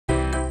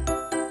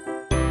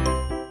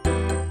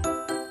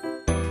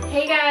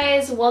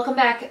guys, welcome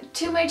back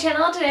to my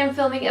channel. Today I'm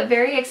filming a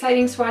very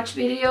exciting swatch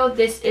video.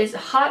 This is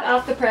hot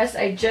off the press.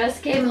 I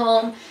just came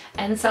home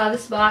and saw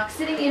this box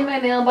sitting in my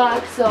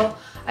mailbox, so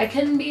I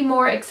couldn't be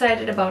more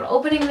excited about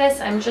opening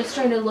this. I'm just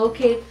trying to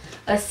locate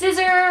a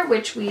scissor,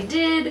 which we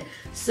did,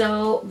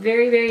 so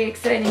very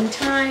exciting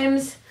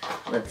times.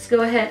 Let's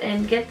go ahead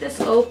and get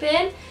this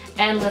open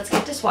and let's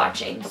get to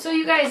swatching. So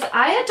you guys,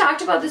 I had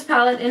talked about this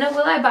palette in a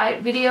Will I Buy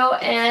It video,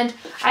 and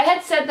I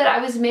had said that I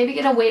was maybe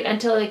gonna wait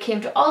until it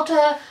came to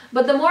Ulta,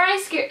 but the more I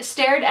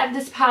stared at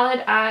this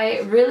palette,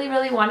 I really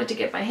wanted to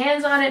get my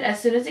hands on it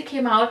as soon as it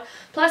came out.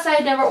 Plus I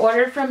had never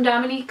ordered from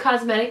Dominique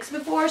Cosmetics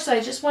before, so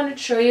I just wanted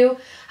to show you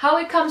how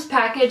it comes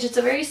packaged. It's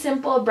a very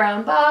simple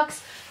brown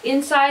box.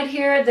 Inside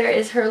here there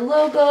is her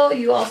logo.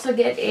 You also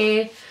get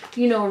a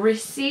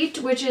receipt,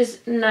 which is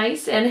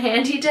nice and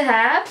handy to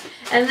have,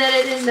 and then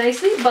it is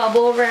nicely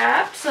bubble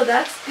wrapped, so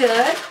that's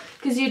good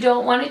because you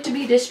don't want it to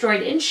be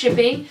destroyed in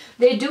shipping.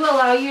 They do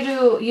allow you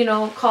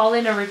to call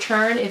in a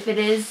return if it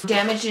is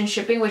damaged in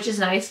shipping, which is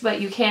nice, but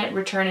you can't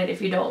return it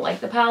if you don't like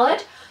the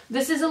palette.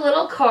 This is a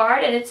little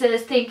card and it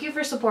says, "Thank you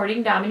for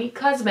supporting Dominique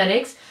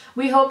Cosmetics.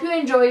 We hope you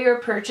enjoy your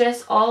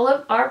purchase. All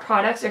of our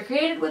products are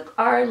created with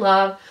our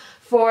love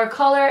for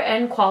color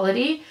and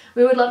quality.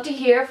 We would love to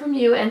hear from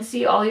you and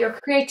see all your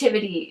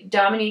creativity,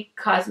 Dominique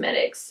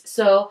Cosmetics."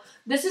 So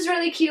this is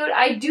really cute.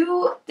 I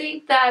do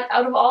think that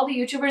out of all the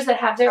YouTubers that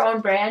have their own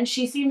brand,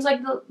 she seems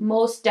like the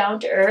most down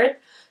to earth.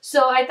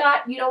 So I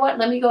thought, you know what,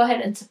 let me go ahead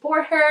and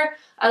support her.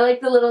 I like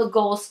the little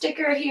gold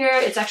sticker here.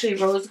 It's actually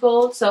rose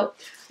gold, so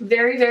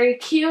very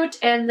cute.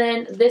 And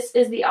then this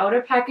is the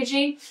outer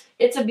packaging.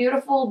 It's a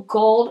beautiful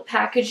gold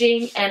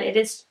packaging and it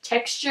is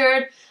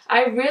textured.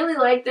 I really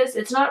like this.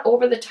 It's not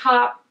over the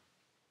top.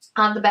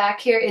 On the back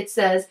here it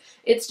says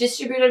it's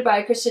distributed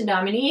by Kristen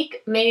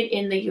Dominique, made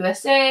in the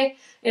USA.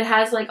 It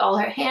has like all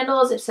her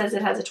handles. It says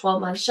it has a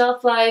 12-month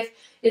shelf life.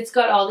 It's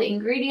got all the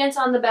ingredients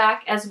on the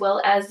back as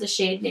well as the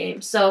shade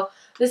name. So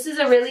this is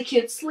a really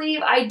cute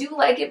sleeve. I do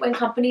like it when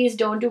companies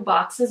don't do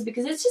boxes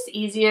because it's just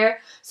easier.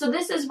 So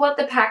this is what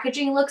the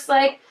packaging looks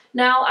like.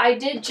 Now I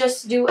did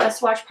just do a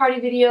swatch party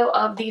video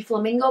of the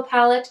Flamingo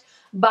palette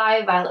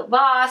by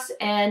VOSS,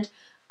 and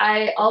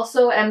I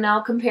also am now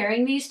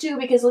comparing these two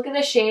because look at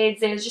the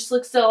shades. They just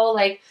look so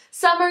like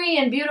summery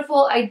and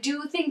beautiful. I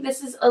do think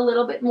this is a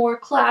little bit more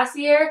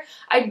classier.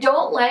 I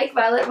don't like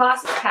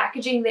VOSS's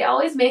packaging. They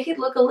always make it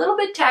look a little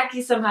bit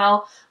tacky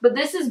somehow, but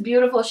this is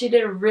beautiful. She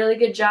did a really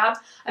good job.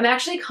 I'm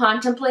actually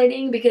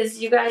contemplating,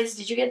 because you guys,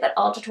 did you get that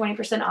Ulta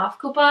 20% off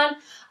coupon?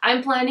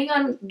 I'm planning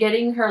on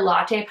getting her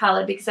latte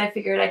palette because I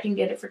figured I can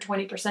get it for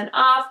 20%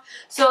 off.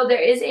 So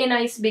there is a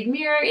nice big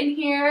mirror in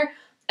here.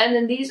 And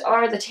then these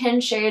are the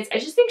 10 shades. I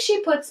just think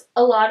she puts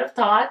a lot of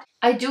thought.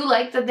 I do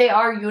like that they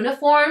are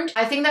uniformed.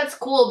 I think that's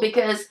cool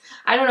because,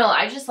 I don't know,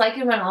 I just like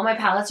it when all my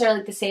palettes are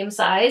like the same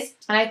size.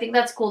 And I think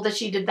that's cool that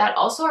she did that.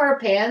 Also, her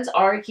pans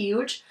are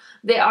huge.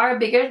 They are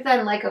bigger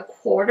than like a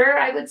quarter,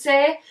 I would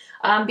say.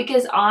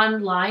 Because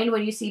online,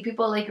 when you see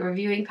people like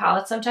reviewing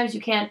palettes, sometimes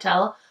you can't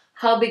tell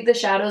how big the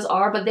shadows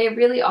are. But they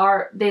really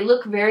are. They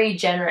look very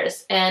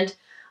generous. And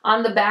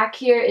on the back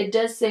here, it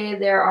does say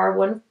there are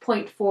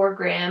 1.4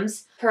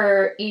 grams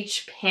per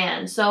each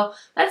pan. So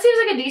that seems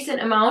like a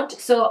decent amount.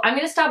 So I'm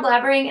going to stop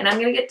blabbering and I'm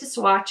going to get to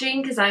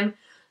swatching because I'm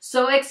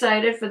so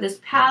excited for this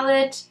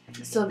palette.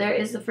 So there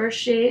is the first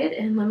shade,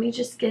 and let me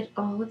just get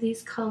all of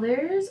these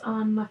colors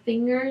on my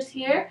fingers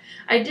here.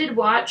 I did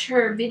watch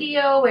her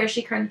video where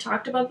she kind of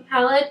talked about the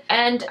palette,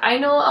 and I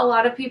know a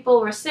lot of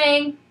people were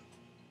saying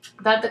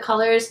that the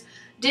colors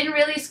didn't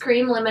really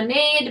scream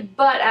lemonade,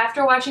 but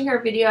after watching her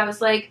video, I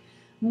was like,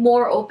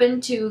 more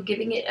open to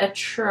giving it a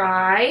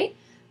try.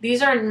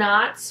 These are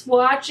not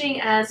swatching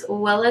as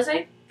well as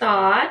I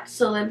thought,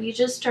 so let me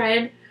just try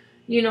and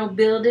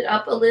build it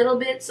up a little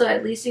bit so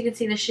at least you can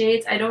see the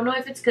shades. I don't know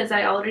if it's because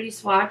I already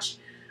swatched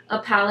a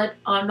palette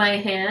on my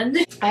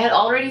hand. I had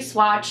already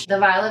swatched the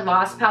Violet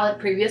Voss palette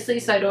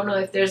previously, so I don't know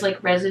if there's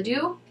like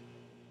residue.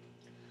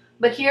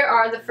 But here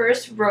are the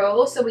first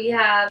row. So we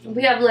have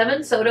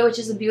Lemon Soda, which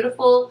is a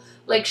beautiful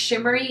like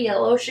shimmery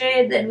yellow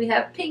shade. Then we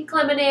have Pink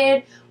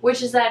Lemonade,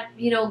 which is that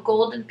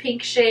golden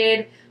pink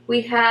shade.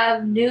 We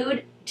have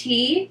Nude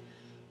Tea,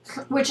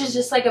 which is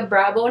just like a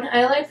brow bone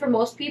highlight for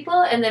most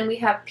people. And then we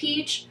have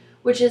Peach,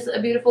 which is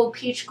a beautiful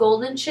peach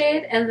golden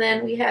shade. And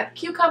then we have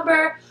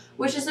Cucumber,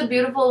 which is a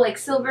beautiful like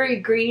silvery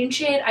green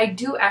shade. I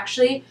do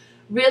actually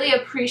really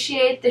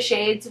appreciate the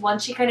shades.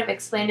 Once she kind of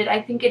explained it,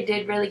 I think it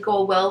did really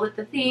go well with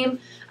the theme.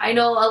 I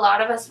know a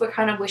lot of us were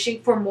kind of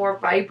wishing for more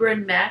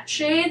vibrant matte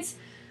shades,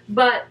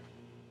 but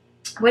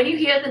when you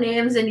hear the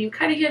names and you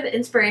kind of hear the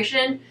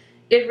inspiration,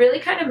 it really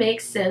kind of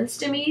makes sense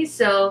to me.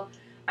 So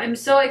I'm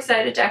so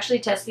excited to actually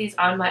test these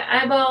on my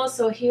eyeballs.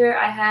 So here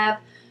I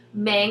have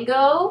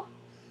Mango,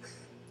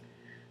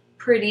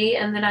 pretty,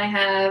 and then I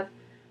have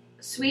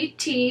Sweet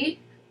Tea,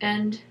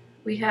 and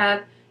we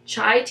have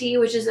Chai Tea,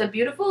 which is a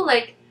beautiful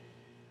like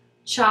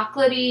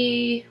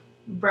chocolatey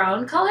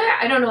brown color.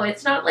 I don't know,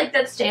 it's not like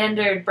that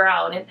standard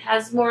brown. It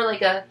has more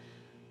like a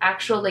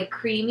actual like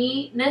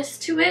creaminess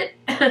to it.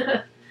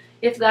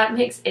 if that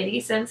makes any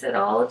sense at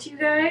all to you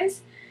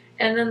guys.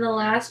 And then the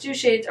last two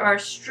shades are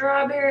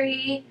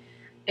Strawberry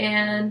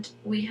and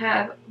we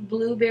have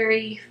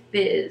Blueberry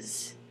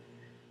Fizz.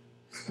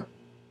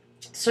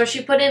 So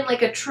she put in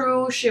like a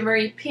true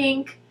shimmery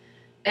pink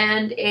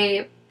and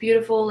a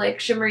beautiful like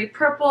shimmery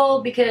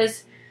purple,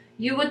 because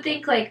you would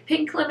think like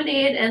pink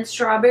lemonade and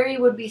strawberry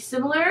would be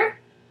similar,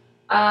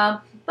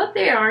 but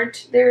they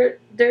aren't. They're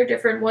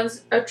different.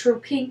 One's a true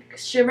pink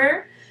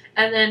shimmer,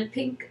 and then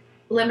pink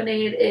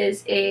lemonade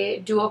is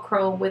a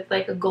duochrome with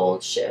like a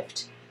gold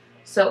shift.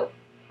 So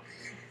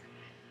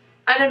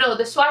I don't know,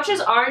 the swatches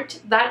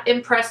aren't that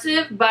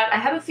impressive, but I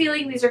have a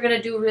feeling these are going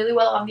to do really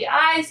well on the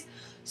eyes.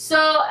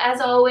 So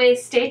as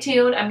always, stay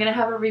tuned. I'm going to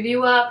have a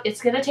review up. It's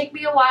going to take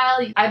me a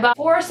while. I bought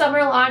 4 summer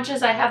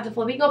launches. I have the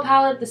Flamingo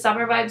palette, the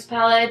Summer Vibes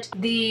palette,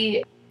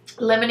 the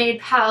Lemonade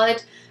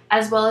palette,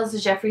 as well as the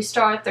Jeffree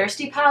Star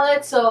Thirsty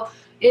palette. So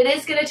it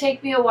is going to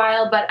take me a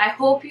while, but I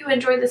hope you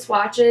enjoy the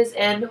swatches,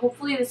 and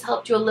hopefully this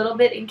helped you a little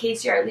bit in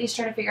case you're at least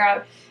trying to figure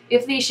out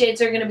if these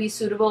shades are going to be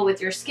suitable with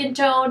your skin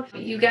tone.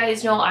 You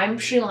guys know I'm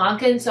Sri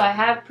Lankan, so I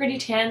have pretty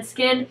tan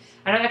skin,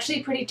 and I'm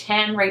actually pretty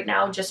tan right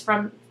now just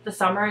from the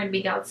summer and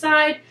being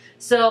outside.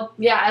 So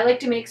yeah, I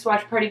like to make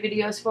swatch party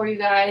videos for you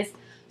guys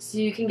so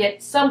you can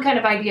get some kind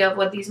of idea of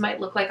what these might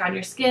look like on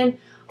your skin.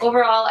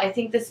 Overall, I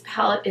think this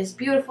palette is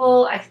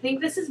beautiful. I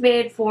think this is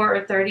made for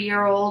a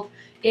 30-year-old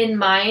in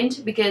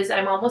mind, because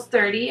I'm almost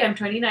 30. I'm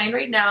 29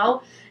 right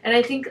now. And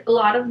I think a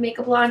lot of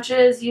makeup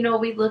launches, you know,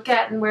 we look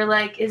at and we're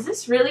like, is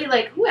this really,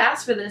 like, who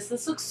asked for this?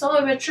 This looks so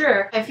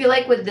immature. I feel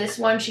like with this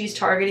one, she's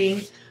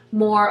targeting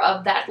more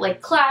of that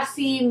like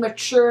classy,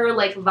 mature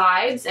like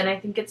vibes, and I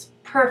think it's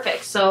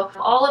perfect. So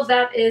all of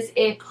that is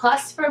a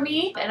plus for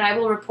me, and I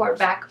will report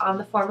back on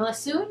the formula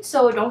soon.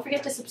 So don't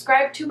forget to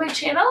subscribe to my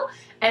channel,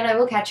 and I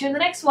will catch you in the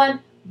next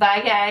one.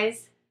 Bye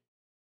guys.